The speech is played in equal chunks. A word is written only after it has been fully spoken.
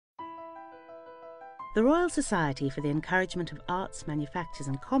The Royal Society for the Encouragement of Arts, Manufactures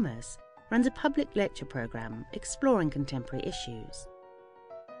and Commerce runs a public lecture programme exploring contemporary issues.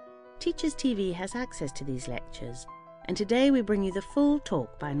 Teachers TV has access to these lectures, and today we bring you the full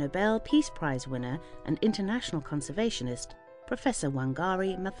talk by Nobel Peace Prize winner and international conservationist, Professor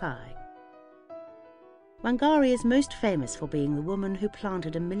Wangari Maathai. Wangari is most famous for being the woman who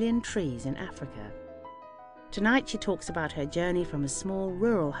planted 1 million trees in Africa. Tonight she talks about her journey from a small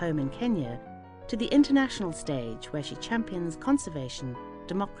rural home in Kenya to the international stage where she champions conservation,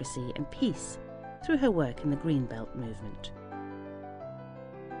 democracy and peace through her work in the Greenbelt movement.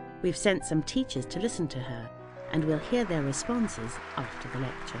 We've sent some teachers to listen to her, and we'll hear their responses after the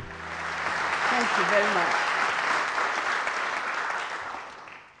lecture. Thank you very much.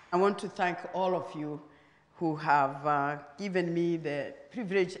 I want to thank all of you who have given me the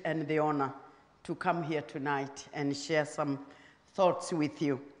privilege and the honor to come here tonight and share some thoughts with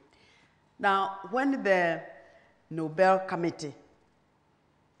you. Now, when the Nobel Committee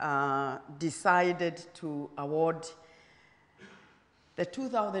decided to award the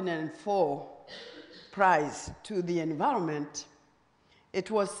 2004 prize to the environment,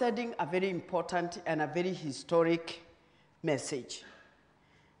 it was sending a very important and a very historic message.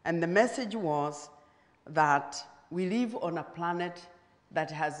 And the message was that we live on a planet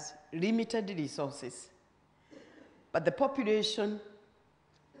that has limited resources, but the population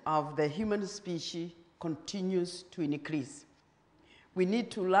of the human species continues to increase. We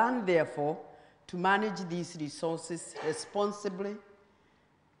need to learn, therefore, to manage these resources responsibly,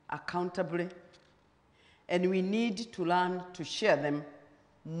 accountably, and we need to learn to share them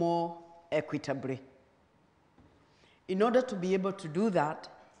more equitably. In order to be able to do that,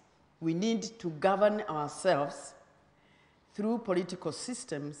 we need to govern ourselves through political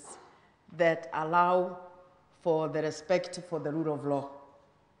systems that allow for the respect for the rule of law,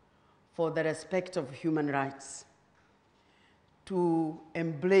 for the respect of human rights, to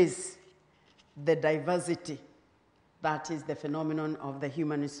embrace the diversity that is the phenomenon of the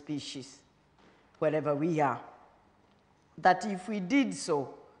human species, wherever we are. That if we did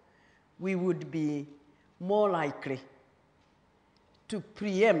so, we would be more likely to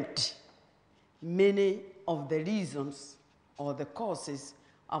preempt many of the reasons or the causes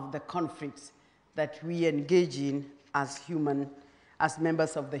of the conflicts that we engage in as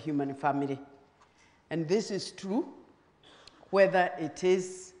members of the human family. And this is true whether it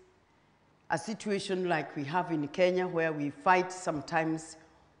is a situation like we have in Kenya, where we fight sometimes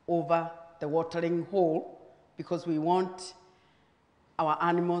over the watering hole because we want our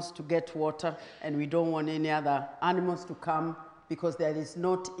animals to get water and we don't want any other animals to come because there is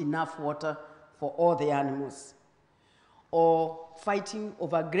not enough water for all the animals. Or fighting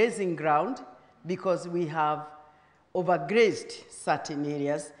over grazing ground because we have overgrazed certain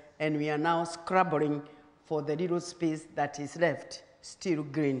areas and we are now scrabbling for the little space that is left still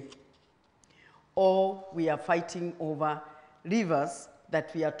green. Or we are fighting over rivers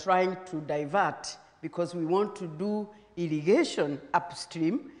that we are trying to divert because we want to do irrigation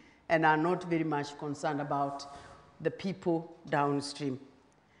upstream and are not very much concerned about the people downstream.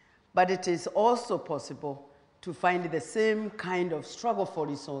 But it is also possible to find the same kind of struggle for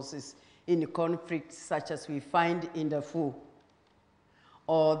resources in conflicts such as we find in Darfur,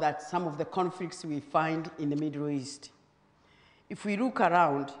 or that some of the conflicts we find in the Middle East. If we look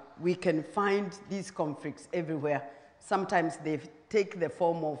around, we can find these conflicts everywhere. Sometimes they take the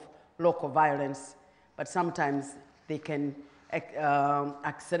form of local violence, but sometimes they can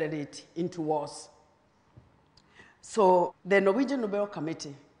accelerate into wars. So the Norwegian Nobel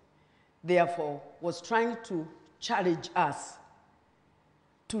Committee, therefore, was trying to challenge us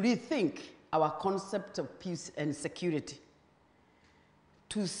to rethink our concept of peace and security,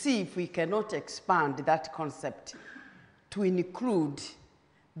 to see if we cannot expand that concept to include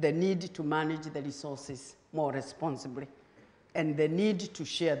the need to manage the resources more responsibly and the need to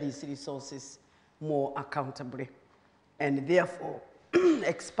share these resources more accountably, and therefore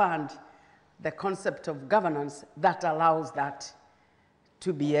expand the concept of governance that allows that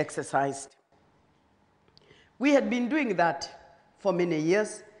to be exercised. We had been doing that for many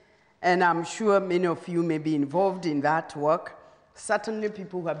years, and I'm sure many of you may be involved in that work. Certainly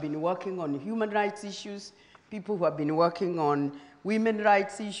people who have been working on human rights issues, people who have been working on women's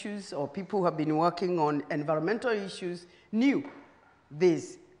rights issues, or people who have been working on environmental issues knew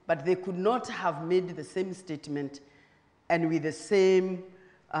this, but they could not have made the same statement and with the same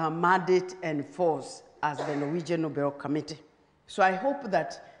mandate and force as the Norwegian Nobel Committee. So I hope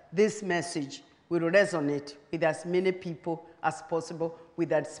that this message will resonate with as many people as possible,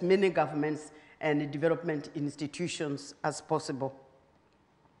 with as many governments and development institutions as possible.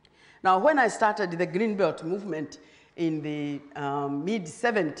 Now, when I started the Greenbelt movement in the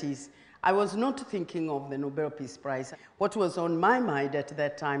mid-70s, I was not thinking of the Nobel Peace Prize. What was on my mind at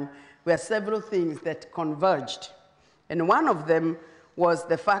that time were several things that converged. And one of them was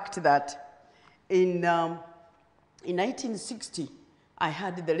the fact that in 1960, I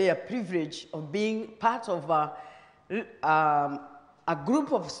had the rare privilege of being part of a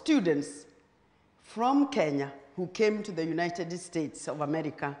group of students from Kenya who came to the United States of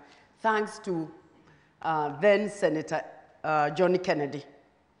America, thanks to then Senator John Kennedy,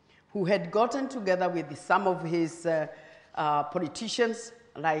 who had gotten together with some of his politicians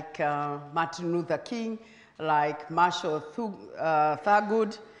like Martin Luther King, like Marshall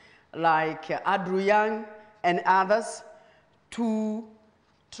Thurgood, like Andrew Young, and others, to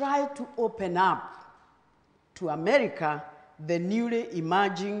try to open up to America the newly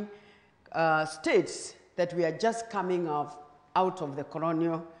emerging states that we are just coming out of the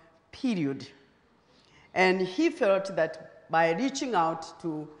colonial period. And he felt that by reaching out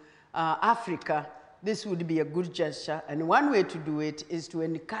to Africa, this would be a good gesture. And one way to do it is to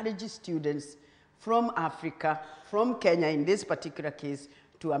encourage students from Africa, from Kenya in this particular case,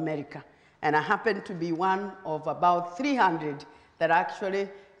 to America. And I happened to be one of about 300 that actually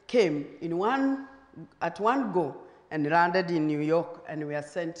came at one go and landed in New York, and were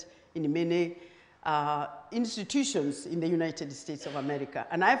sent in many institutions in the United States of America.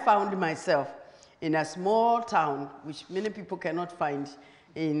 And I found myself in a small town, which many people cannot find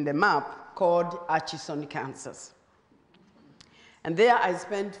in the map, called Atchison, Kansas. And there I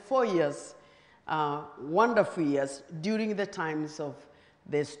spent 4 years, wonderful years, during the times of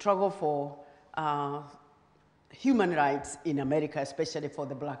the struggle for human rights in America, especially for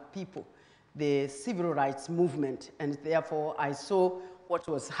the black people, the civil rights movement. And therefore, I saw what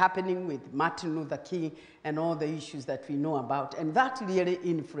was happening with Martin Luther King and all the issues that we know about. And that really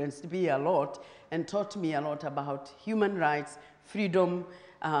influenced me a lot and taught me a lot about human rights, freedom,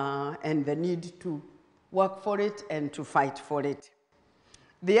 and the need to work for it and to fight for it.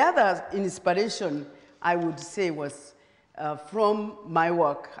 The other inspiration, I would say, was from my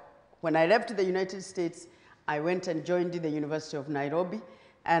work. When I left the United States, I went and joined the University of Nairobi,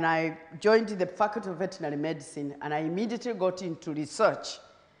 and I joined the Faculty of Veterinary Medicine, and I immediately got into research.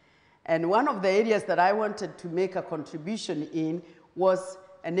 And one of the areas that I wanted to make a contribution in was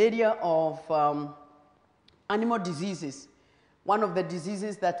an area of animal diseases. One of the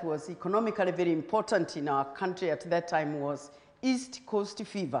diseases that was economically very important in our country at that time was East Coast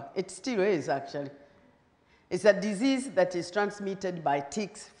fever. It still is, actually. It's a disease that is transmitted by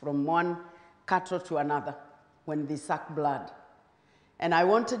ticks from one cattle to another when they suck blood. And I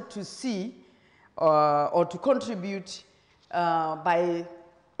wanted to see or to contribute by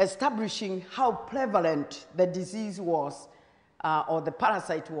establishing how prevalent the disease was or the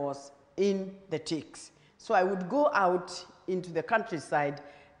parasite was in the ticks. So I would go out into the countryside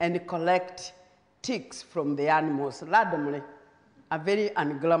and collect ticks from the animals randomly, a very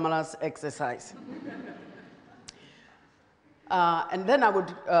unglamorous exercise. And then I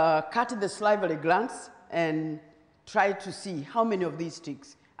would cut the salivary glands and try to see how many of these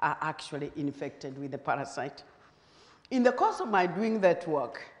ticks are actually infected with the parasite. In the course of my doing that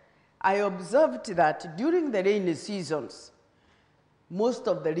work, I observed that during the rainy seasons, most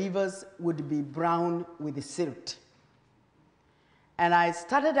of the rivers would be brown with silt. And I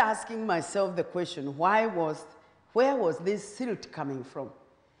started asking myself the question, where was this silt coming from?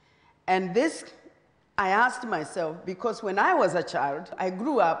 And this I asked myself because when I was a child, I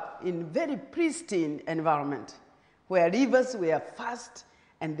grew up in a very pristine environment where rivers were fast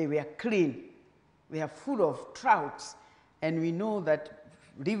and they were clean. They are full of trouts, and we know that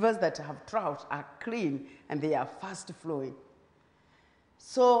rivers that have trout are clean and they are fast flowing.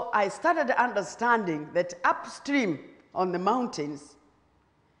 So I started understanding that upstream on the mountains,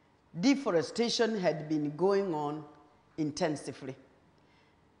 deforestation had been going on intensively,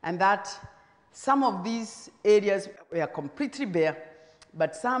 and that some of these areas were completely bare,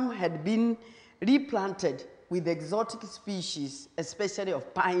 but some had been replanted with exotic species, especially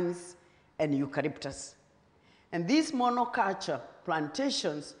of pines and eucalyptus. And these monoculture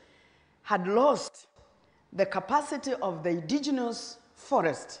plantations had lost the capacity of the indigenous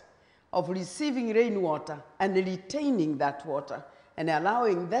forest of receiving rainwater and retaining that water and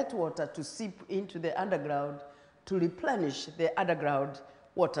allowing that water to seep into the underground to replenish the underground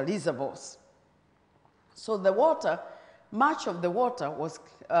water reservoirs. So the water, much of the water was,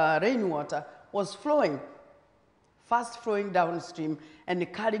 rainwater, was flowing, fast flowing downstream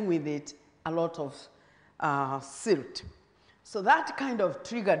and carrying with it a lot of silt. So that kind of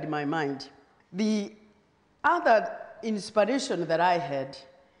triggered my mind. The other inspiration that I had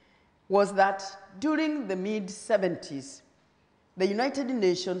was that during the mid-70s, the United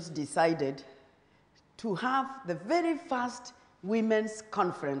Nations decided to have the very first women's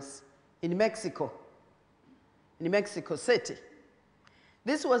conference in Mexico City.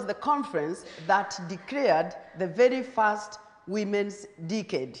 This was the conference that declared the very first women's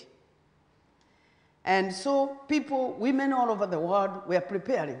decade. And so women all over the world were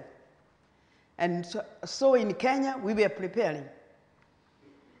preparing. And so in Kenya, we were preparing.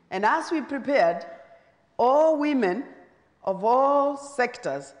 And as we prepared, all women of all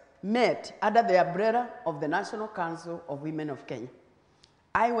sectors met under the umbrella of the National Council of Women of Kenya.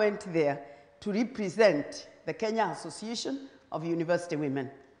 I went there to represent the Kenya Association of University Women.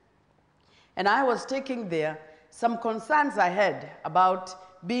 And I was taking there some concerns I had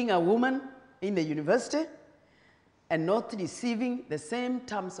about being a woman in the university and not receiving the same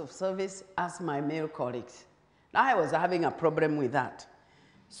terms of service as my male colleagues. Now, I was having a problem with that.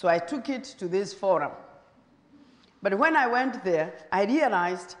 So I took it to this forum. But when I went there, I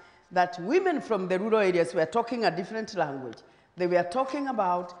realized that women from the rural areas were talking a different language. They were talking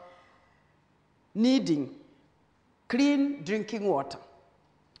about needing clean drinking water,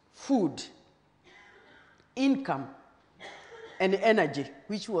 food, income, and energy,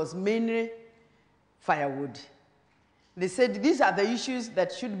 which was mainly firewood. They said these are the issues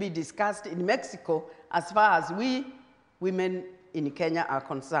that should be discussed in Mexico as far as we women in Kenya are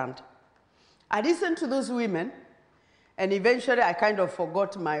concerned. I listened to those women, and eventually I kind of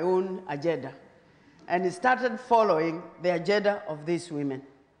forgot my own agenda and started following the agenda of these women.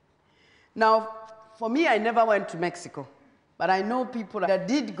 Now, for me, I never went to Mexico, but I know people that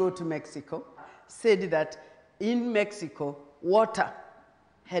did go to Mexico said that in Mexico, water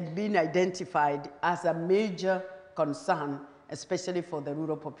had been identified as a major concern, especially for the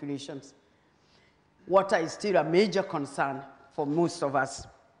rural populations. Water is still a major concern for most of us.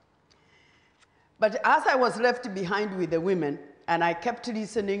 But as I was left behind with the women, and I kept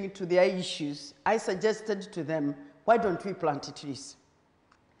listening to their issues, I suggested to them, why don't we plant trees?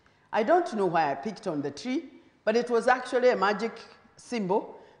 I don't know why I picked on the tree, but it was actually a magic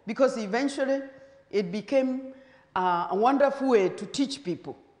symbol, because eventually it became a wonderful way to teach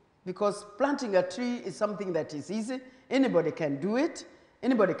people. Because planting a tree is something that is easy. Anybody can do it.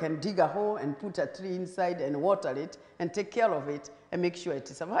 Anybody can dig a hole and put a tree inside and water it and take care of it and make sure it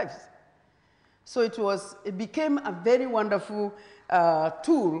survives. So it became a very wonderful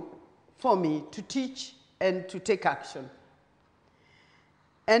tool for me to teach and to take action.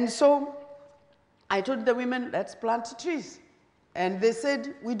 And so I told the women, let's plant trees. And they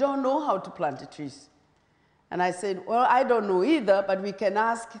said, we don't know how to plant trees. And I said, well, I don't know either, but we can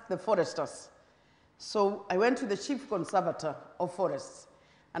ask the foresters. So I went to the chief conservator of forests.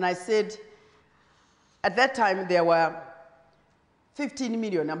 And I said, at that time, there were about 15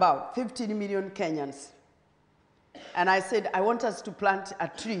 million Kenyans. And I said, I want us to plant a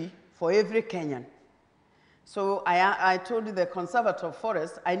tree for every Kenyan. So I told the conservator of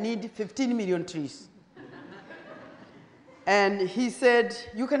forests, I need 15 million trees. And he said,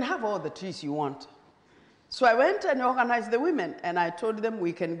 you can have all the trees you want. So I went and organized the women, and I told them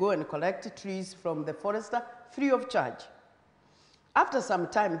we can go and collect trees from the forester free of charge. After some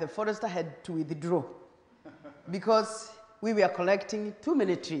time, the forester had to withdraw because we were collecting too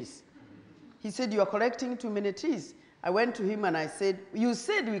many trees. He said, you are collecting too many trees. I went to him and I said, you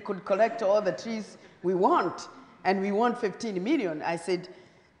said we could collect all the trees we want, and we want 15 million.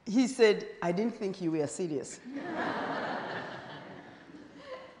 He said, I didn't think you were serious.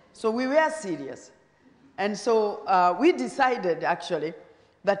 So we were serious. And so we decided, actually,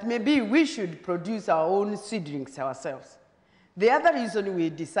 that maybe we should produce our own seedlings ourselves. The other reason we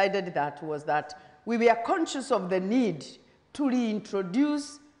decided that was that we were conscious of the need to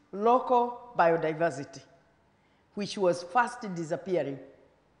reintroduce local biodiversity, which was fast disappearing.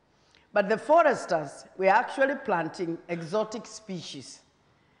 But the foresters were actually planting exotic species.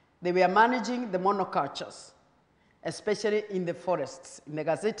 They were managing the monocultures, especially in the forests, in the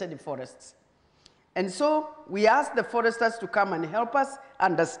gazetted forests. And so we asked the foresters to come and help us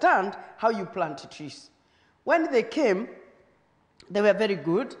understand how you plant trees. When they came, they were very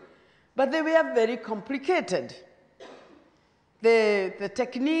good, but they were very complicated. The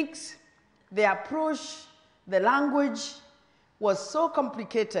techniques, the approach, the language was so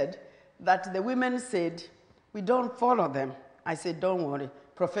complicated that the women said, we don't follow them. I said, don't worry,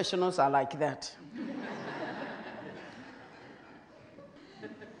 professionals are like that.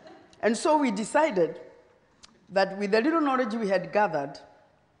 And so we decided that with the little knowledge we had gathered,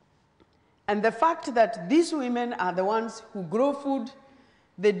 and the fact that these women are the ones who grow food,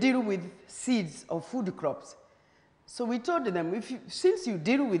 they deal with seeds of food crops. So we told them, since you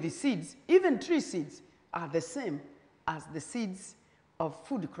deal with the seeds, even tree seeds are the same as the seeds of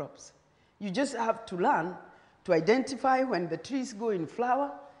food crops. You just have to learn to identify when the trees go in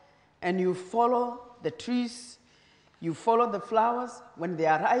flower, and you follow the trees, you follow the flowers when they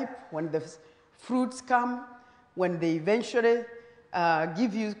are ripe, when the fruits come, when they eventually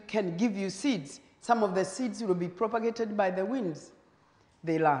can give you seeds. Some of the seeds will be propagated by the winds,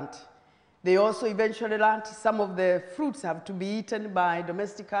 they learned. They also eventually learned some of the fruits have to be eaten by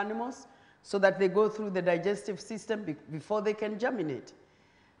domestic animals so that they go through the digestive system before they can germinate.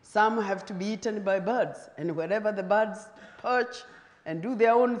 Some have to be eaten by birds, and wherever the birds perch and do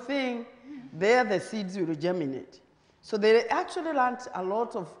their own thing, there the seeds will germinate. So they actually learned a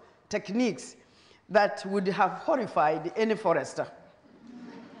lot of techniques that would have horrified any forester.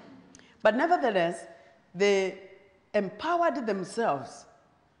 But nevertheless, they empowered themselves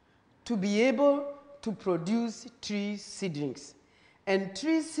to be able to produce tree seedlings, and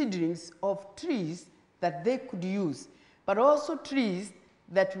tree seedlings of trees that they could use, but also trees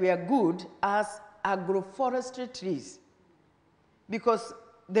that were good as agroforestry trees, because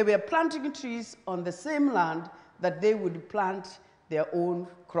they were planting trees on the same land that they would plant their own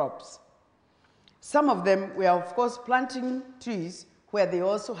crops. Some of them were, of course, planting trees where they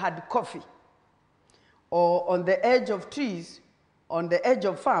also had coffee, or on the edge of trees, on the edge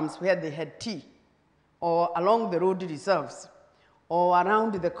of farms where they had tea, or along the road reserves, or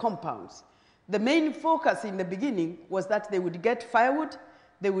around the compounds. The main focus in the beginning was that they would get firewood,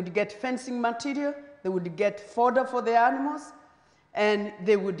 they would get fencing material, they would get fodder for their animals, and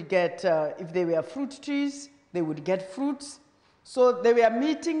they would get, if they were fruit trees, they would get fruits. So they were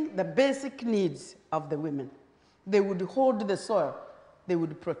meeting the basic needs of the women. They would hold the soil, they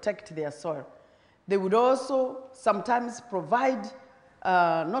would protect their soil. They would also sometimes provide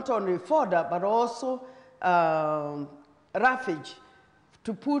not only fodder, but also roughage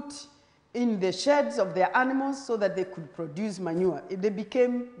to put in the sheds of their animals so that they could produce manure. They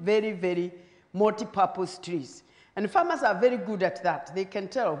became very, very multi-purpose trees. And farmers are very good at that. They can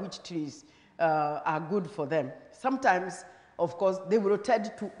tell which trees are good for them. Sometimes, of course, they will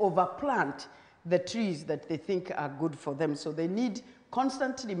tend to overplant the trees that they think are good for them. So they need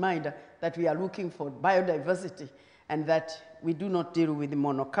constant reminder that we are looking for biodiversity and that we do not deal with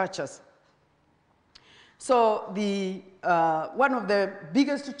monocultures. So one of the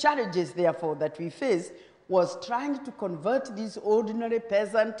biggest challenges, therefore, that we faced was trying to convert these ordinary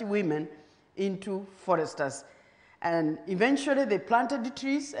peasant women into foresters. And eventually they planted the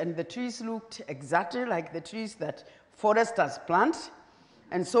trees, and the trees looked exactly like the trees that foresters plant.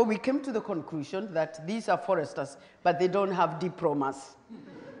 And so we came to the conclusion that these are foresters, but they don't have diplomas.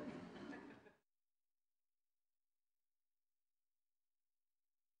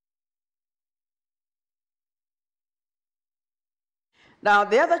 Now,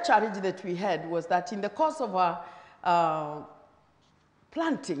 the other challenge that we had was that in the course of our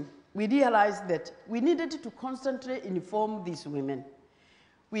planting, we realized that we needed to constantly inform these women.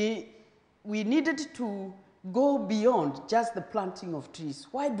 We needed to go beyond just the planting of trees.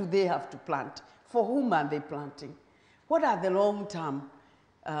 Why do they have to plant? For whom are they planting? What are the long-term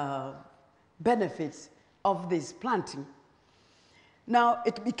benefits of this planting? Now,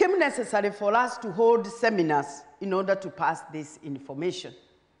 it became necessary for us to hold seminars in order to pass this information.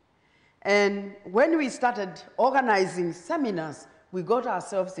 And when we started organizing seminars, we got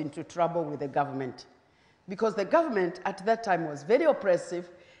ourselves into trouble with the government, because the government at that time was very oppressive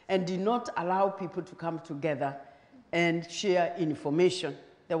and did not allow people to come together and share information.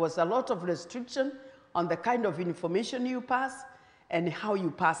 There was a lot of restriction on the kind of information you pass and how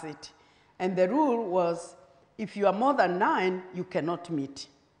you pass it. And the rule was, if you are more than 9, you cannot meet.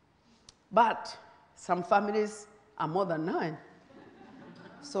 But some families are more than 9.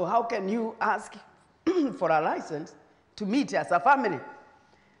 So how can you ask for a license to meet as a family?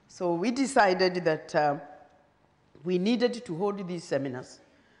 So we decided that we needed to hold these seminars,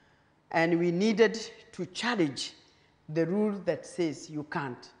 and we needed to challenge the rule that says you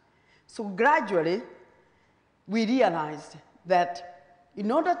can't. So gradually, we realized that in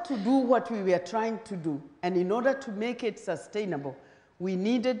order to do what we were trying to do, and in order to make it sustainable, we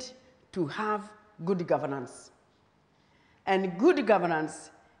needed to have good governance. And good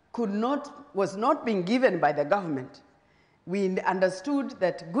governance was not being given by the government. We understood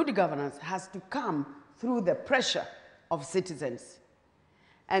that good governance has to come through the pressure of citizens.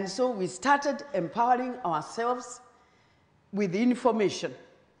 And so we started empowering ourselves with information.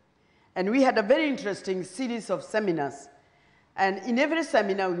 And we had a very interesting series of seminars. And in every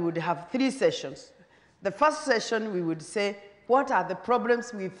seminar, we would have 3 sessions. The first session, we would say, what are the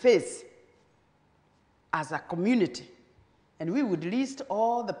problems we face as a community. And we would list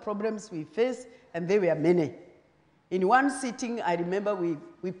all the problems we face, and there were many. In one sitting, I remember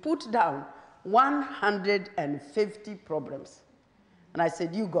we put down 150 problems. And I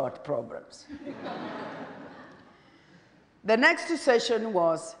said, you got problems. The next session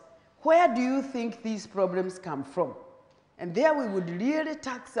was, where do you think these problems come from? And there we would really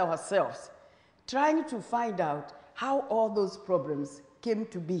tax ourselves, trying to find out how all those problems came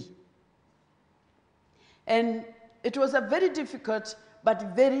to be. And it was a very difficult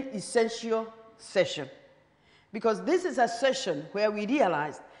but very essential session, because this is a session where we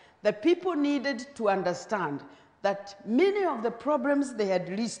realized that people needed to understand that many of the problems they had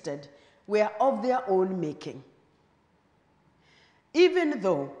listed were of their own making, even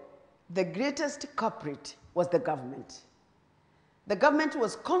though the greatest culprit was the government. The government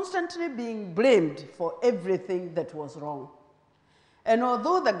was constantly being blamed for everything that was wrong. And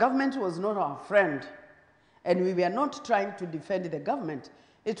although the government was not our friend, and we were not trying to defend the government,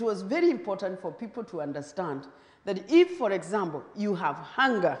 it was very important for people to understand that if, for example, you have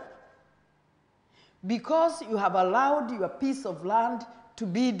hunger, because you have allowed your piece of land to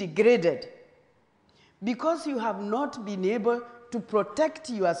be degraded, because you have not been able to protect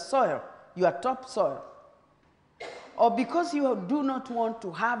your soil, your topsoil, or because you do not want to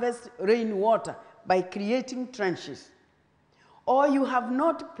harvest rainwater by creating trenches, or you have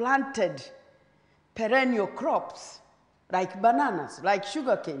not planted perennial crops like bananas, like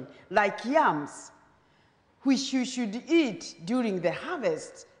sugarcane, like yams, which you should eat during the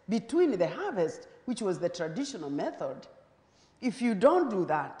harvest, between the harvest, which was the traditional method. If you don't do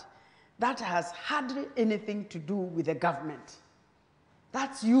that, that has hardly anything to do with the government.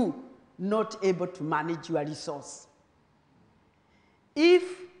 That's you not able to manage your resource. If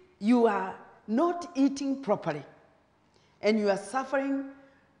you are not eating properly, and you are suffering,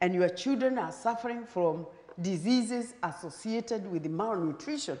 and your children are suffering from diseases associated with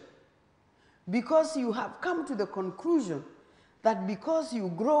malnutrition, because you have come to the conclusion that because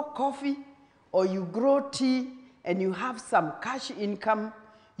you grow coffee or you grow tea and you have some cash income,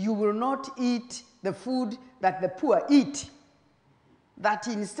 you will not eat the food that the poor eat. That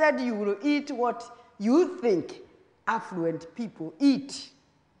instead you will eat what you think affluent people eat,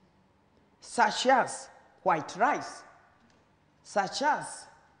 such as white rice, such as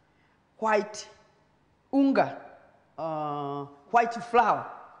white unga, white flour,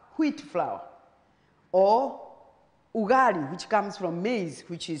 wheat flour, or ugali, which comes from maize,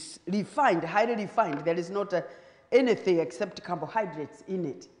 which is refined, highly refined. There is not anything except carbohydrates in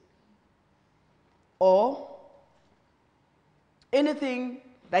it. Or anything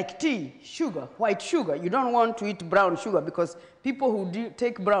like tea, sugar, white sugar. You don't want to eat brown sugar because people who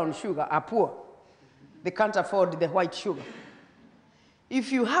take brown sugar are poor. They can't afford the white sugar. If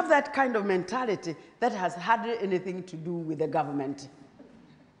you have that kind of mentality, that has hardly anything to do with the government.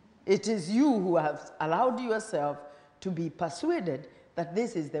 It is you who have allowed yourself to be persuaded that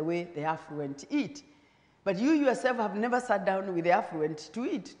this is the way the affluent eat. But you yourself have never sat down with the affluent to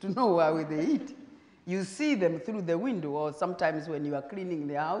eat, to know how they eat. You see them through the window or sometimes when you are cleaning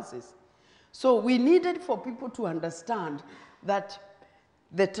their houses. So we needed for people to understand that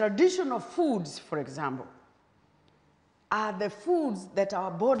the traditional foods, for example, are the foods that our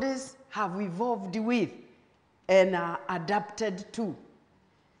bodies have evolved with and are adapted to.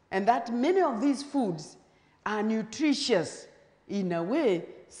 And that many of these foods are nutritious. In a way,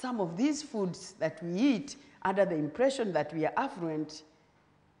 some of these foods that we eat under the impression that we are affluent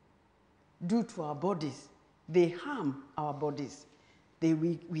do to our bodies. They harm our bodies.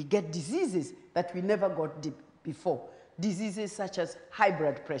 We get diseases that we never got before. Diseases such as high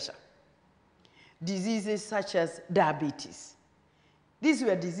blood pressure. Diseases such as diabetes. These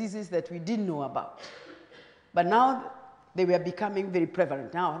were diseases that we didn't know about. But now they were becoming very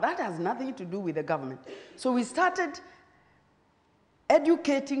prevalent. Now, that has nothing to do with the government. So we started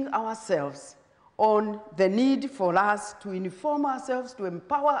educating ourselves on the need for us to inform ourselves, to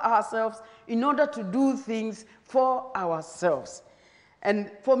empower ourselves in order to do things for ourselves.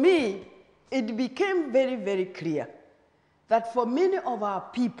 And for me, it became very, very clear that for many of our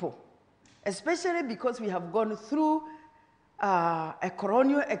people, especially because we have gone through a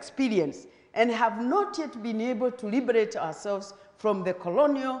colonial experience and have not yet been able to liberate ourselves from the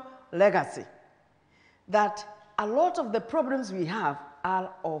colonial legacy, that a lot of the problems we have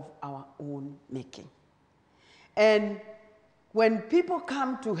are of our own making. And when people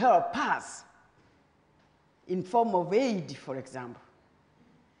come to help us in form of aid, for example,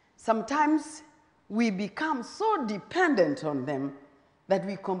 sometimes we become so dependent on them that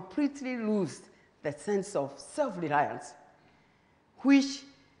we completely lose the sense of self-reliance, which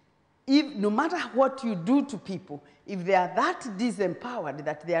no matter what you do to people, if they are that disempowered,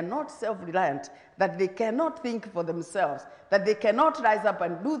 that they are not self-reliant, that they cannot think for themselves, that they cannot rise up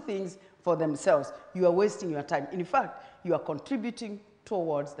and do things for themselves, you are wasting your time. In fact, you are contributing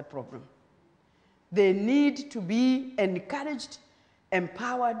towards the problem. They need to be encouraged,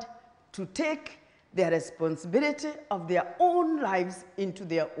 empowered to take their responsibility of their own lives into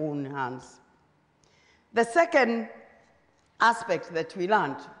their own hands. The second aspect that we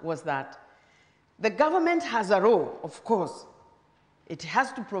learned was that the government has a role, of course. It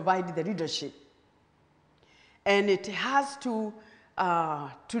has to provide the leadership. And it has to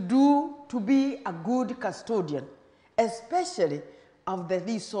be a good custodian, especially of the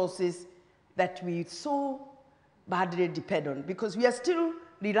resources that we so badly depend on, because we are still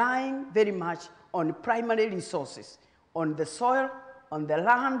relying very much on primary resources, on the soil, on the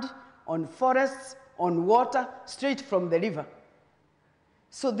land, on forests, on water, straight from the river.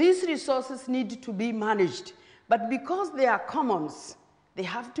 So these resources need to be managed, but because they are commons, they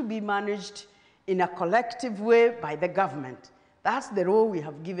have to be managed in a collective way by the government. That's the role we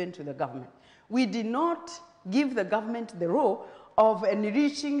have given to the government. We did not give the government the role of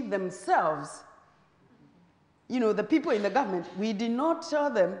enriching themselves. You know, the people in the government, we did not tell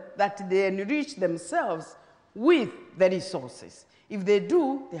them that they enrich themselves with the resources. If they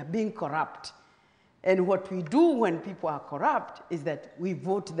do, they are being corrupt. And what we do when people are corrupt is that we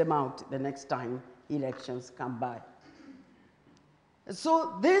vote them out the next time elections come by.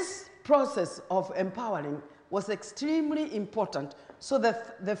 So this process of empowering was extremely important. So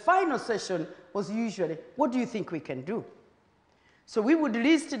the final session was usually, what do you think we can do? So we would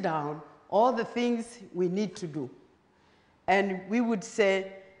list down all the things we need to do. And we would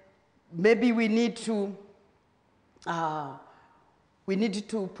say, maybe we need to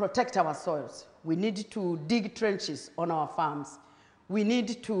protect our soils. We need to dig trenches on our farms. We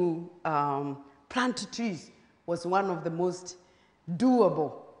need to plant trees was one of the most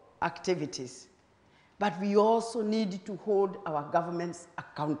doable activities. But we also need to hold our governments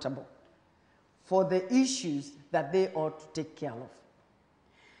accountable for the issues that they ought to take care of.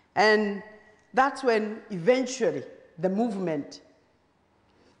 And that's when eventually the movement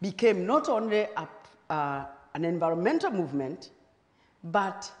became not only an environmental movement,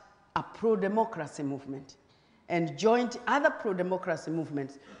 but a pro-democracy movement, and joined other pro-democracy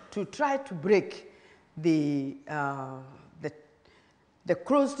movements to try to break the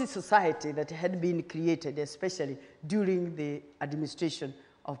closed society that had been created, especially during the administration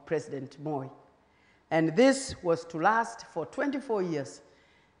of President Moi. And this was to last for 24 years.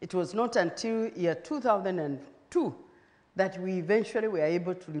 It was not until year 2002 that we eventually were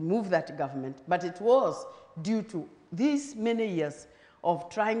able to remove that government, but it was due to these many years of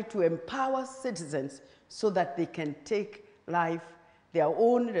trying to empower citizens so that they can take life, their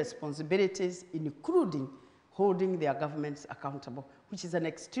own responsibilities, including holding their governments accountable, which is an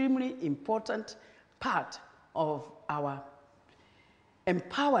extremely important part of our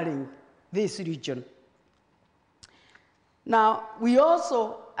empowering this region. Now, we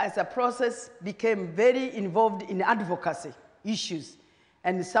also, as a process, became very involved in advocacy issues.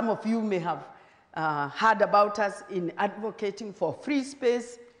 And some of you may have heard about us in advocating for free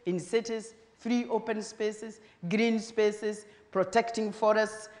space in cities, free open spaces, green spaces, protecting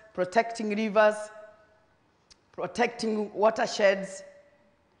forests, protecting rivers, protecting watersheds,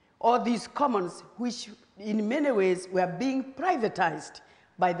 all these commons which in many ways were being privatized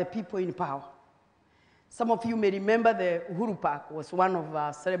by the people in power. Some of you may remember the Uhuru Park was one of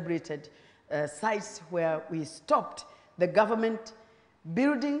our celebrated sites where we stopped the government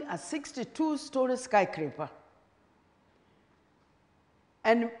building a 62-story skyscraper.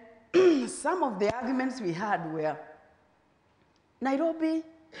 And some of the arguments we had were, Nairobi,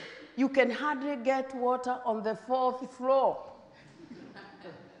 you can hardly get water on the 4th floor.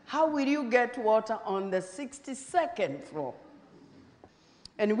 How will you get water on the 62nd floor?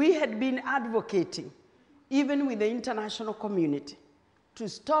 And we had been advocating, even with the international community, to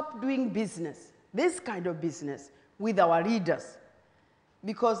stop doing business, this kind of business, with our leaders,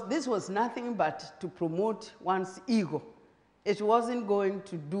 because this was nothing but to promote one's ego. It wasn't going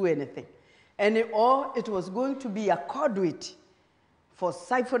to do anything. Or it was going to be a conduit for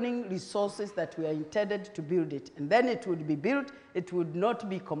siphoning resources that were intended to build it. And then it would be built, it would not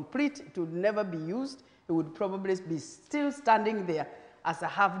be complete, it would never be used, it would probably be still standing there as a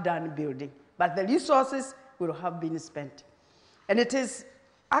half-done building. But the resources will have been spent. And it is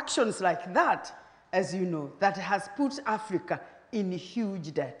actions like that, as you know, that has put Africa in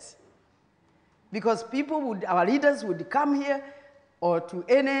huge debt. Because our leaders would come here, or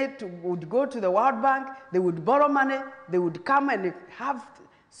would go to the World Bank, they would borrow money, they would come and have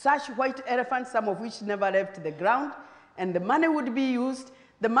such white elephants, some of which never left the ground, and the money would be used.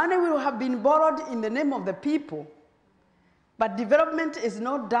 The money will have been borrowed in the name of the people, but development is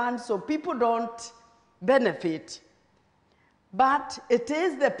not done, so people don't benefit. But it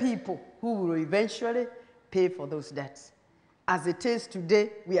is the people who will eventually pay for those debts. As it is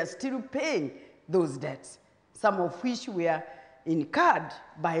today, we are still paying those debts, some of which were incurred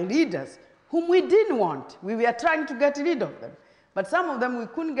by leaders whom we didn't want. We were trying to get rid of them. But some of them, we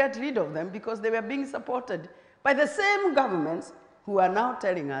couldn't get rid of them because they were being supported by the same governments who are now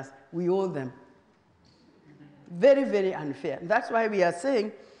telling us we owe them. Very, very unfair. That's why we are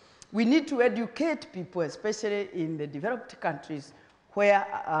saying we need to educate people, especially in the developed countries where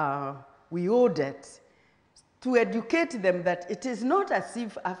we owe debts, to educate them that it is not as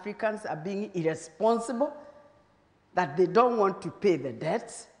if Africans are being irresponsible, that they don't want to pay the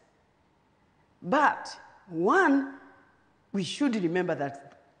debts. But one, we should remember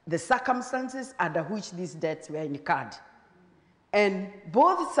that the circumstances under which these debts were incurred. And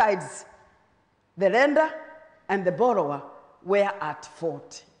both sides, the lender and the borrower, were at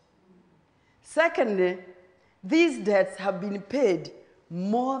fault. Secondly, these debts have been paid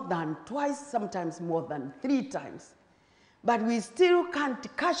more than twice, sometimes more than 3 times. But we still can't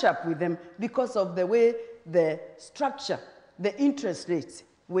catch up with them because of the way the structure, the interest rates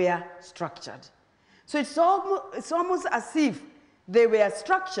were structured. So it's almost as if they were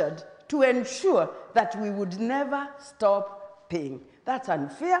structured to ensure that we would never stop paying. That's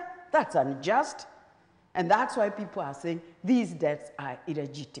unfair, that's unjust, and that's why people are saying these debts are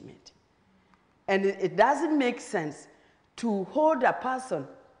illegitimate. And it doesn't make sense to hold a person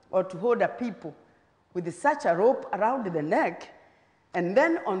or to hold a people with such a rope around the neck, and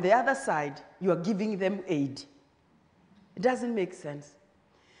then on the other side, you are giving them aid. It doesn't make sense.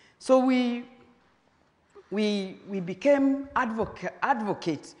 So we became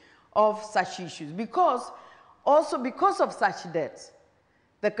advocates of such issues because of such debts,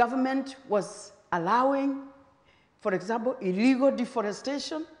 the government was allowing, for example, illegal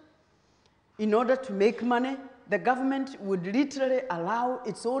deforestation. In order to make money, the government would literally allow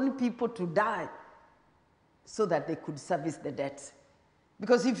its own people to die so that they could service the debts.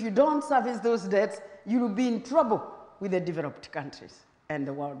 Because if you don't service those debts, you will be in trouble with the developed countries and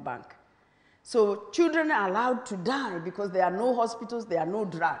the World Bank. So children are allowed to die because there are no hospitals, there are no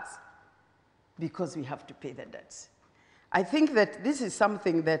drugs, because we have to pay the debts. I think that this is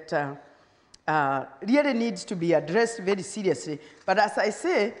something that really needs to be addressed very seriously. But as I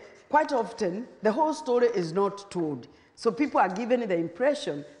say, quite often, the whole story is not told. So people are given the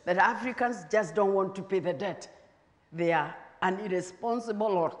impression that Africans just don't want to pay the debt. They are an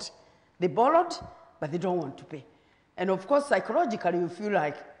irresponsible lot. They borrowed, but they don't want to pay. And of course, psychologically, you feel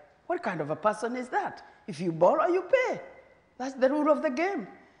like, what kind of a person is that? If you borrow, you pay. That's the rule of the game.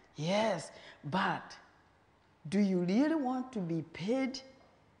 Yes, but do you really want to be paid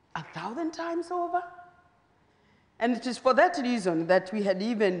 1,000 times over? And it is for that reason that we had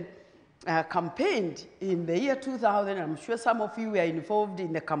even campaigned in the year 2000. I'm sure some of you were involved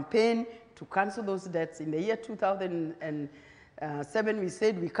in the campaign to cancel those debts. In the year 2007, we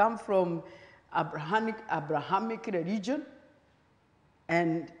said we come from Abrahamic religion,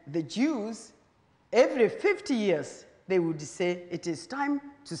 and the Jews, every 50 years, they would say, it is time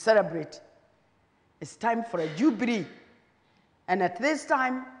to celebrate. It's time for a jubilee. And at this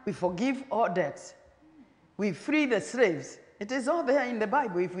time, we forgive all debts. We free the slaves. It is all there in the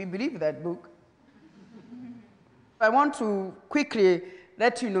Bible, if we believe that book. I want to quickly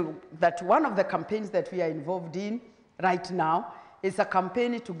let you know that one of the campaigns that we are involved in right now is a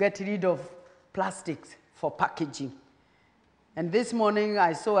campaign to get rid of plastics for packaging. And this morning,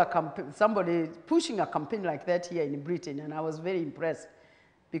 I saw somebody pushing a campaign like that here in Britain, and I was very impressed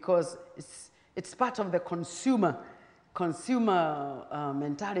because it's part of the consumer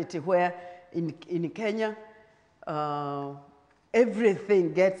mentality where in Kenya,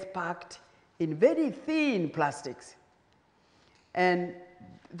 everything gets packed in very thin plastics. And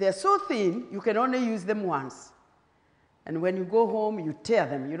they're so thin, you can only use them once. And when you go home, you tear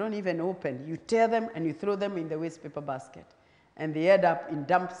them. You don't even open. You tear them and you throw them in the waste paper basket. And they end up in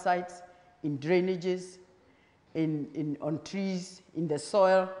dump sites, in drainages, on trees, in the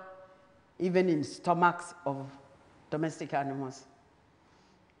soil, even in stomachs of domestic animals.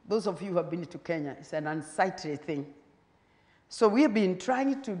 Those of you who have been to Kenya, it's an unsightly thing. So we have been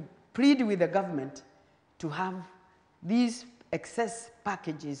trying to plead with the government to have these excess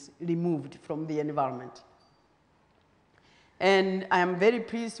packages removed from the environment. And I am very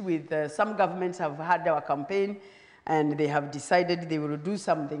pleased with some governments have had our campaign, and they have decided they will do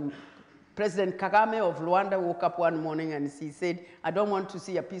something President Kagame of Rwanda woke up one morning and he said, I don't want to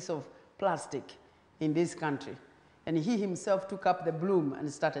see a piece of plastic in this country. And he himself took up the broom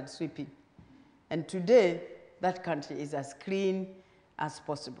and started sweeping. And today, that country is as clean as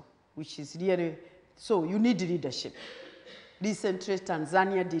possible, which is really, so you need leadership. Recently,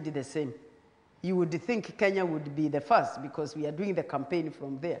 Tanzania did the same. You would think Kenya would be the first because we are doing the campaign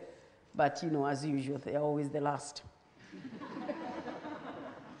from there. But, you know, as usual, they are always the last.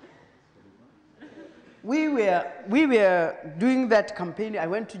 We were doing that campaign. I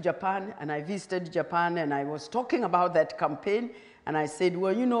went to Japan and I visited Japan and I was talking about that campaign and I said,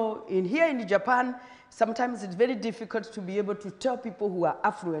 well, you know, here in Japan, sometimes it's very difficult to be able to tell people who are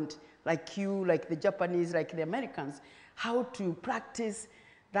affluent, like you, like the Japanese, like the Americans, how to practice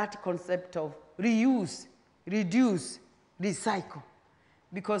that concept of reuse, reduce, recycle.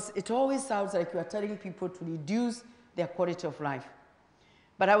 Because it always sounds like you are telling people to reduce their quality of life.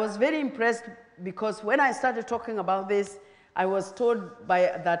 But I was very impressed because when I started talking about this, I was told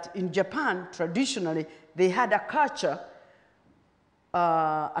that in Japan, traditionally, they had a culture,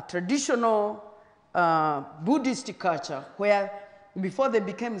 a traditional Buddhist culture, where before they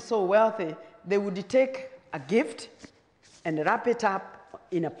became so wealthy, they would take a gift and wrap it up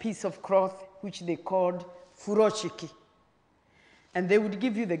in a piece of cloth, which they called furoshiki. And they would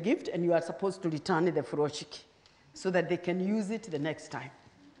give you the gift, and you are supposed to return the furoshiki so that they can use it the next time.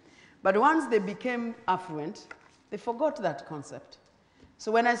 But once they became affluent, they forgot that concept.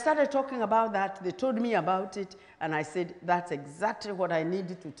 So when I started talking about that, they told me about it, and I said, that's exactly what I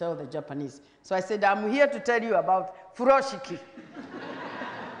needed to tell the Japanese. So I said, I'm here to tell you about furoshiki.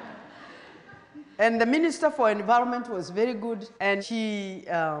 And the Minister for Environment was very good, and she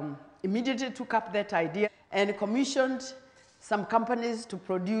immediately took up that idea and commissioned some companies to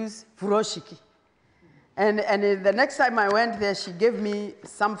produce furoshiki. And the next time I went there, she gave me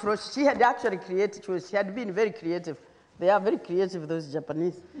some furoshiki. She had actually created, she had been very creative. They are very creative, those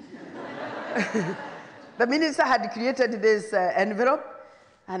Japanese. The minister had created this envelope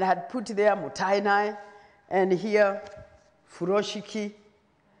and had put there motainai and here furoshiki.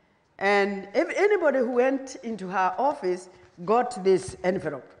 And anybody who went into her office got this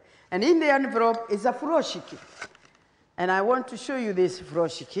envelope. And in the envelope is a furoshiki. And I want to show you this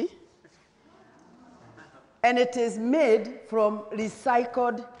furoshiki. And it is made from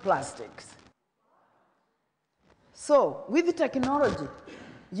recycled plastics. So with technology,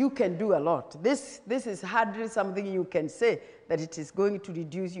 you can do a lot. This is hardly something you can say that it is going to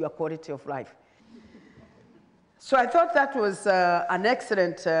reduce your quality of life. So I thought that was an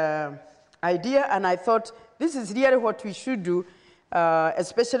excellent idea, and I thought this is really what we should do,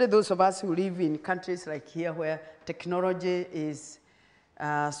 especially those of us who live in countries like here where technology is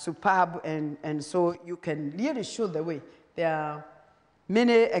superb, and so you can really show the way. There are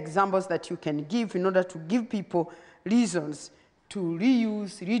many examples that you can give in order to give people reasons to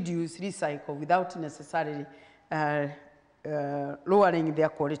reuse, reduce, recycle without necessarily lowering their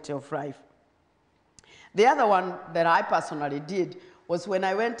quality of life. The other one that I personally did was when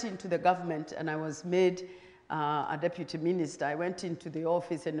I went into the government and I was made a deputy minister. I went into the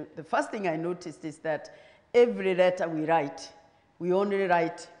office, and the first thing I noticed is that every letter we write, we only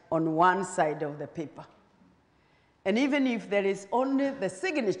write on one side of the paper. And even if there is only the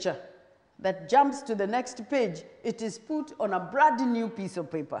signature that jumps to the next page, it is put on a brand new piece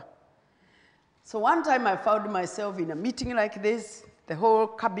of paper. So one time I found myself in a meeting like this. The whole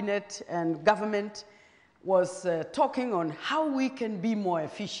cabinet and government was talking on how we can be more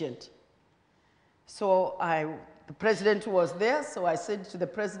efficient. So the president was there, so I said to the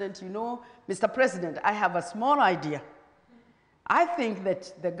president, you know, Mr. President, I have a small idea. I think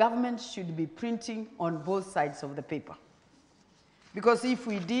that the government should be printing on both sides of the paper. Because if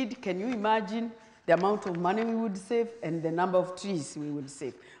we did, can you imagine the amount of money we would save and the number of trees we would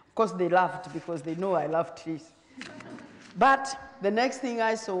save? Of course, they laughed because they know I love trees. But the next thing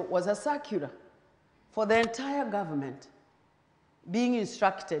I saw was a circular for the entire government being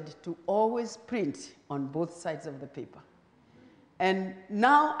instructed to always print on both sides of the paper. And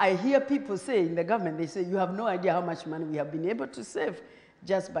now I hear people say in the government, they say, you have no idea how much money we have been able to save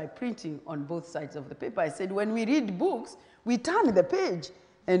just by printing on both sides of the paper. I said, when we read books, we turn the page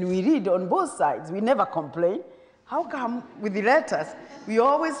and we read on both sides. We never complain. How come with the letters, we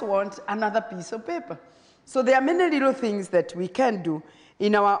always want another piece of paper? So there are many little things that we can do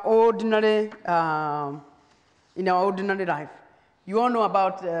in our ordinary life. You all know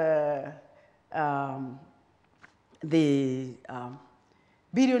about the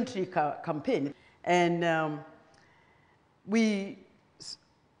Billion Tree campaign. And we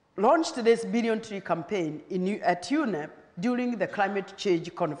launched this Billion Tree campaign at UNEP during the climate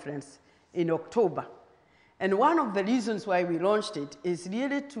change conference in October. And one of the reasons why we launched it is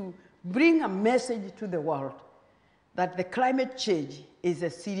really to bring a message to the world that the climate change is a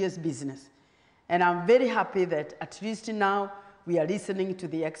serious business. And I'm very happy that at least now we are listening to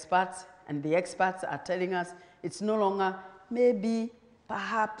the experts, and the experts are telling us it's no longer maybe,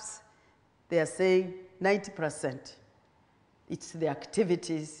 perhaps, they are saying 90%. It's the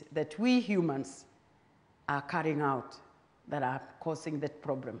activities that we humans are carrying out that are causing that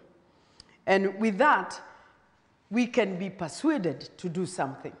problem. And with that, we can be persuaded to do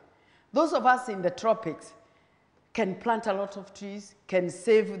something. Those of us in the tropics can plant a lot of trees, can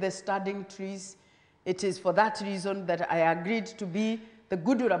save the standing trees. It is for that reason that I agreed to be the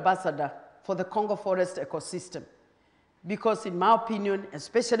goodwill ambassador for the Congo forest ecosystem. Because in my opinion,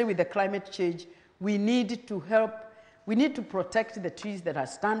 especially with the climate change, we need to help, we need to protect the trees that are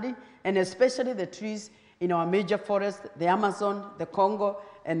standing, and especially the trees in our major forests, the Amazon, the Congo,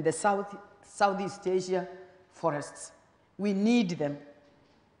 and the Southeast Asia forests. We need them.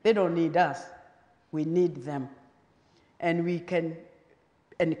 They don't need us. We need them. And we can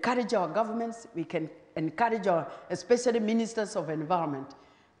encourage our governments, we can encourage our, especially ministers of environment,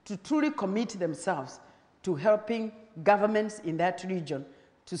 to truly commit themselves to helping governments in that region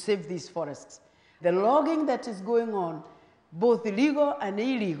to save these forests. The logging that is going on, both legal and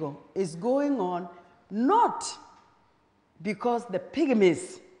illegal, is going on not because the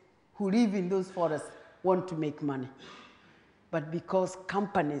pygmies who live in those forests want to make money, but because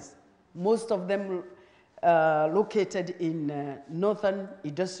companies, most of them located in northern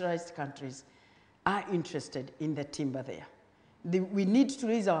industrialized countries, are interested in the timber there. We need to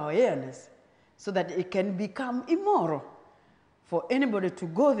raise our awareness so that it can become immoral for anybody to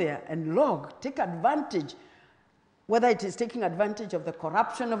go there and log, take advantage, whether it is taking advantage of the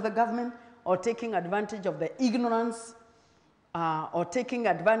corruption of the government, or taking advantage of the ignorance, or taking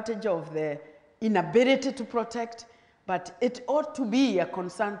advantage of the inability to protect. But it ought to be a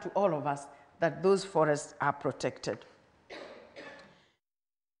concern to all of us that those forests are protected.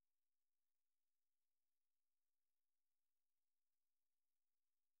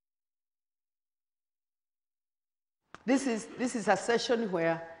 This is a session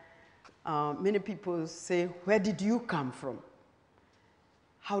where many people say, where did you come from?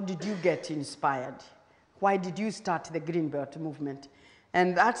 How did you get inspired? Why did you start the Greenbelt movement?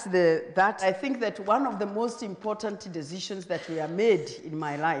 And I think that one of the most important decisions that were made in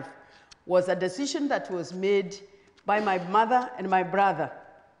my life was a decision that was made by my mother and my brother.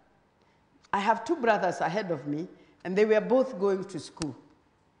 I have two brothers ahead of me, and they were both going to school.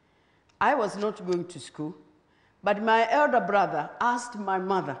 I was not going to school, but my elder brother asked my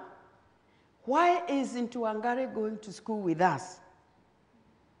mother, why isn't Wangari going to school with us?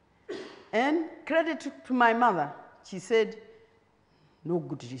 And credit to my mother, she said, no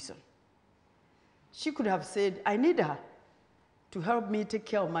good reason. She could have said, I need her to help me take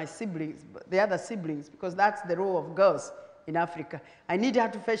care of my siblings, the other siblings, because that's the role of girls in Africa. I need her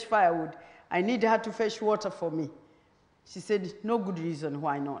to fetch firewood. I need her to fetch water for me. She said, no good reason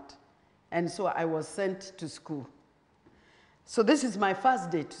why not. And so I was sent to school. So this is my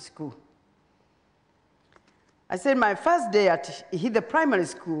first day to school. I said my first day at the primary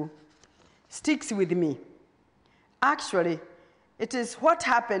school sticks with me. Actually, it is what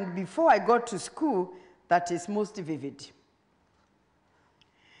happened before I got to school that is most vivid.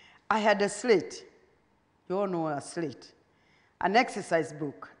 I had a slate, you all know a slate, an exercise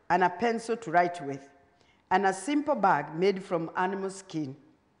book, and a pencil to write with, and a simple bag made from animal skin.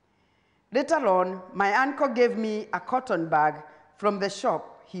 Later on, my uncle gave me a cotton bag from the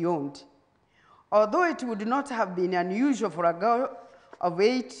shop he owned. Although it would not have been unusual for a girl of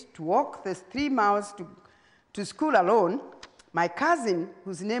 8 to walk the 3 miles to school alone, my cousin,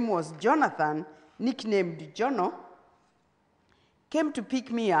 whose name was Jonathan, nicknamed Jono, came to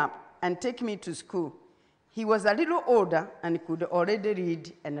pick me up and take me to school. He was a little older and could already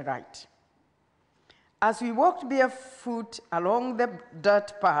read and write. As we walked barefoot along the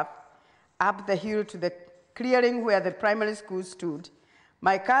dirt path up the hill to the clearing where the primary school stood,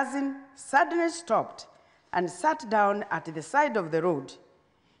 my cousin suddenly stopped and sat down at the side of the road.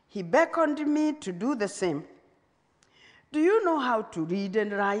 He beckoned me to do the same. Do you know how to read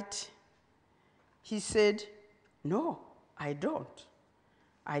and write? He said, no, I don't,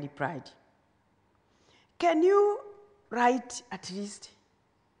 I replied. Can you write at least?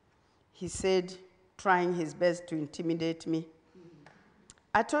 He said, trying his best to intimidate me.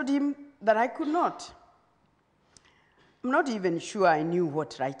 I told him that I could not. I'm not even sure I knew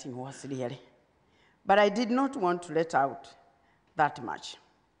what writing was really, but I did not want to let out that much.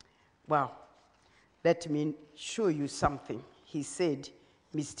 Well, let me show you something, he said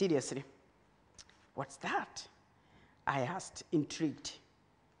mysteriously. "What's that?" I asked, intrigued.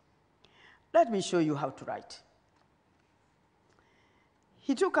 "Let me show you how to write."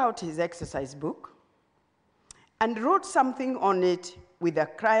 He took out his exercise book and wrote something on it with a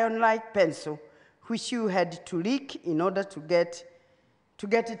crayon-like pencil, which you had to lick in order to get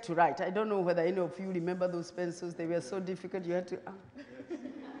it to write. I don't know whether any of you remember those pencils. They were so difficult, you had to...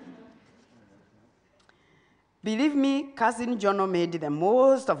 Believe me, Cousin Jono made the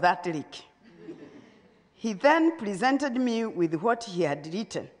most of that lick. He then presented me with what he had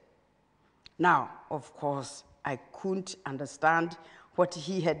written. Now, of course, I couldn't understand what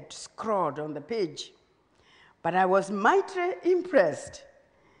he had scrawled on the page, but I was mightily impressed.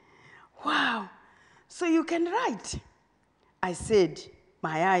 "Wow, so you can write?" I said,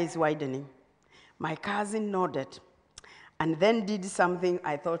 my eyes widening. My cousin nodded and then did something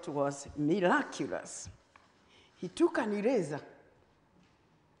I thought was miraculous. He took an eraser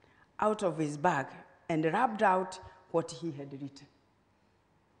out of his bag and rubbed out what he had written.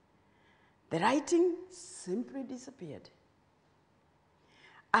 The writing simply disappeared.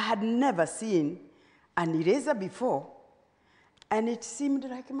 I had never seen an eraser before, and it seemed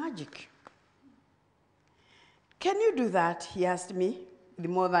like magic. "Can you do that?" he asked me, with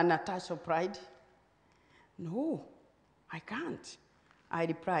more than a touch of pride. "No, I can't," I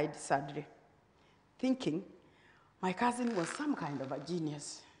replied sadly, thinking my cousin was some kind of a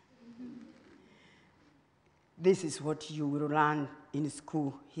genius. "This is what you will learn in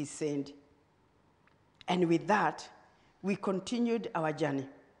school," he said. And with that, we continued our journey.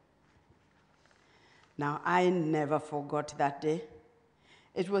 Now, I never forgot that day.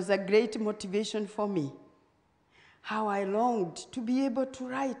 It was a great motivation for me. How I longed to be able to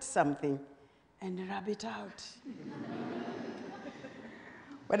write something and rub it out.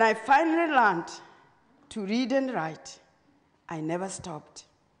 When I finally learned to read and write, I never stopped.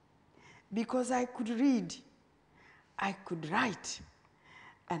 Because I could read, I could write,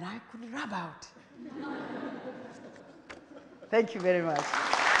 and I could rub out. Thank you very much.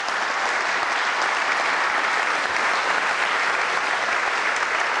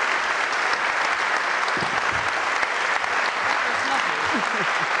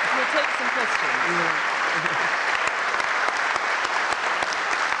 We'll take some questions.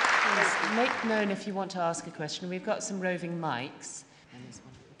 Please make known if you want to ask a question. We've got some roving mics. And there's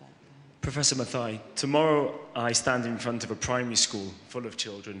one at the back there. Professor Maathai, tomorrow I stand in front of a primary school full of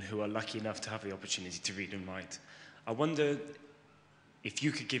children who are lucky enough to have the opportunity to read and write. I wonder if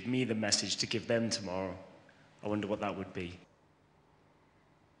you could give me the message to give them tomorrow. I wonder what that would be.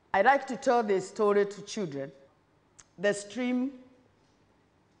 I like to tell this story to children. The stream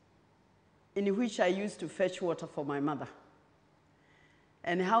in which I used to fetch water for my mother,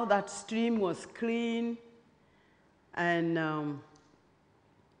 and how that stream was clean and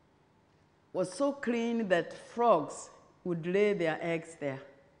was so clean that frogs would lay their eggs there.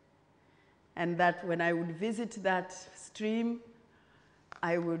 And that when I would visit that stream,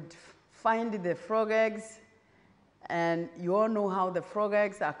 I would find the frog eggs, and you all know how the frog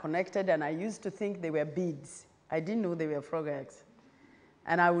eggs are connected, and I used to think they were beads. I didn't know they were frog eggs.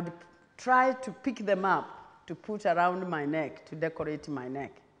 And I would try to pick them up to put around my neck, to decorate my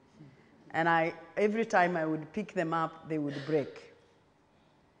neck. And every time I would pick them up, they would break.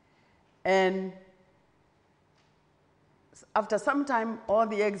 And after some time, all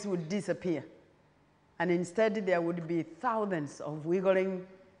the eggs would disappear. And instead, there would be thousands of wiggling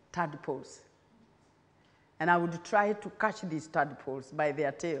tadpoles. And I would try to catch these tadpoles by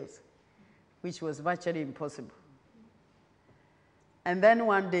their tails, which was virtually impossible. And then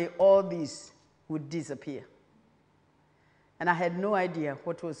one day, all these would disappear. And I had no idea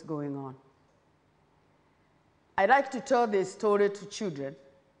what was going on. I like to tell this story to children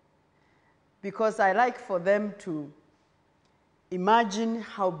because I like for them to imagine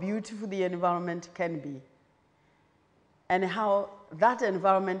how beautiful the environment can be and how that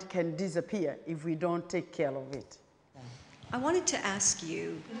environment can disappear if we don't take care of it. I wanted to ask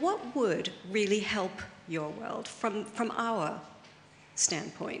you, what would really help your world from our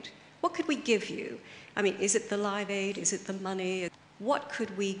standpoint? What could we give you? I mean, is it the Live Aid? Is it the money? What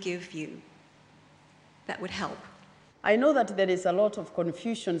could we give you that would help? I know that there is a lot of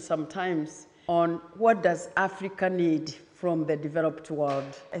confusion sometimes on what does Africa need from the developed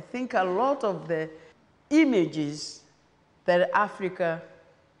world. I think a lot of the images that Africa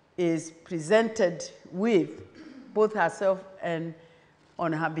is presented with, both herself and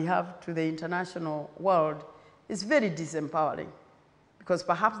on her behalf to the international world, is very disempowering. Because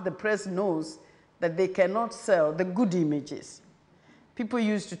perhaps the press knows that they cannot sell the good images. People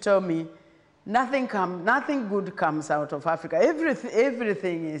used to tell me, nothing good comes out of Africa.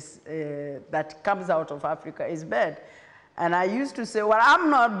 Everything is, that comes out of Africa is bad. And I used to say, well, I'm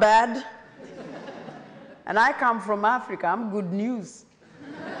not bad. And I come from Africa, I'm good news.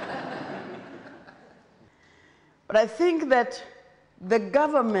 But I think that the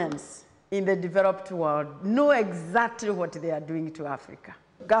governments in the developed world know exactly what they are doing to Africa.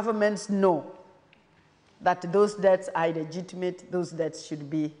 Governments know that those debts are illegitimate, those debts should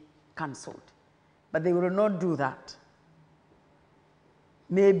be cancelled. But they will not do that.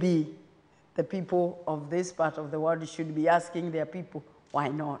 Maybe the people of this part of the world should be asking their people, why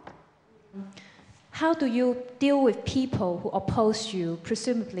not? How do you deal with people who oppose you?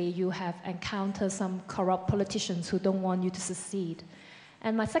 Presumably you have encountered some corrupt politicians who don't want you to succeed.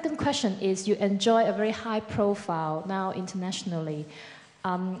 And my second question is, you enjoy a very high profile now internationally.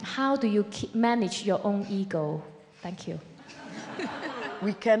 How do you manage your own ego? Thank you.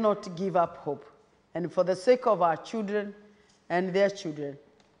 We cannot give up hope. And for the sake of our children and their children,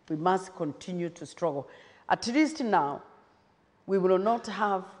 we must continue to struggle. At least now, we will not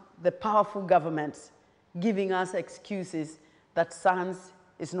have the powerful governments giving us excuses that science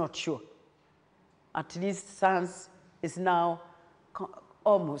is not sure. At least science is now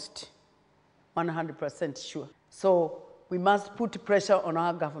almost 100% sure. So we must put pressure on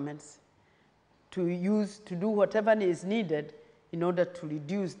our governments to do whatever is needed in order to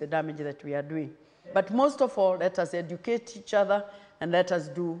reduce the damage that we are doing. But most of all, let us educate each other and let us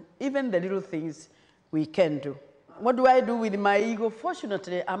do even the little things we can do. What do I do with my ego?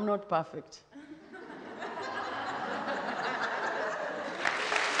 Fortunately, I'm not perfect.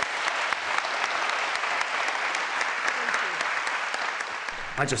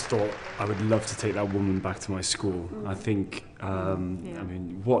 I just thought I would love to take that woman back to my school. I think, I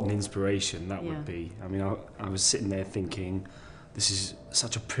mean, what an inspiration that would be. I mean, I was sitting there thinking, this is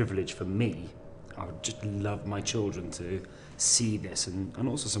such a privilege for me. I would just love my children to see this, and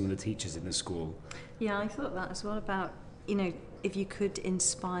also some of the teachers in the school. Yeah, I thought that as well about, you know, if you could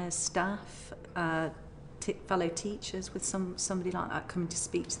inspire staff, fellow teachers with somebody like that coming to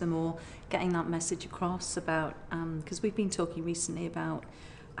speak to them, or getting that message across about, because we've been talking recently about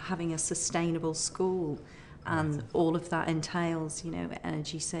having a sustainable school, and all of that entails, you know,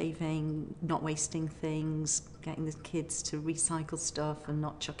 energy saving, not wasting things, getting the kids to recycle stuff and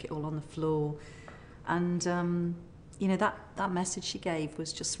not chuck it all on the floor. And you know, that message she gave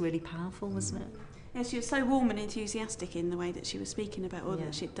was just really powerful, wasn't it? Yeah, she was so warm and enthusiastic in the way that she was speaking about all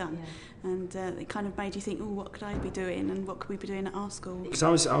that she'd done, and it kind of made you think, oh, what could I be doing, and what could we be doing at our school? Because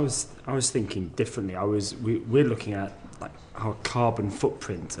I was thinking differently. We're looking at like our carbon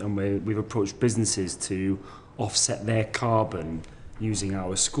footprint, and we've approached businesses to offset their carbon using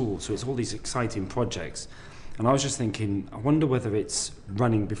our school. So it's all these exciting projects. And I was just thinking, I wonder whether it's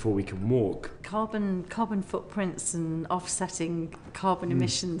running before we can walk. Carbon footprints and offsetting carbon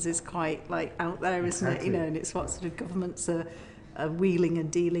emissions is quite like out there, isn't it? You know, and it's what sort of governments are wheeling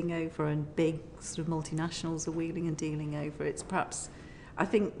and dealing over, and big sort of multinationals are wheeling and dealing over. It's perhaps, I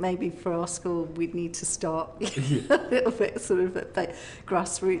think maybe for our school we'd need to start a little bit sort of at the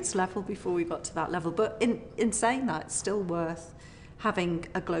grassroots level before we got to that level. But in saying that, it's still worth having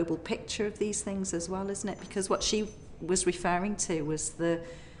a global picture of these things as well, isn't it? Because what she was referring to was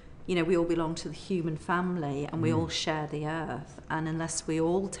you know, we all belong to the human family, and we all share the earth, and unless we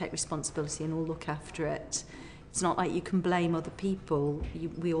all take responsibility and all look after it, it's not like you can blame other people.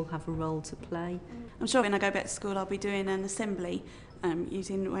 We all have a role to play. I'm sure when I go back to school I'll be doing an assembly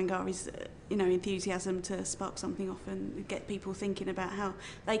using Wangari's enthusiasm to spark something off and get people thinking about how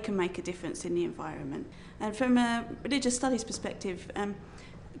they can make a difference in the environment. And from a religious studies perspective,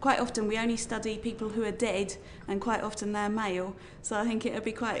 quite often we only study people who are dead, and quite often they're male, so I think it would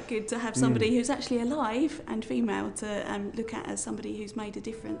be quite good to have somebody who's actually alive and female to look at as somebody who's made a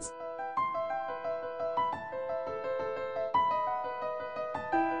difference.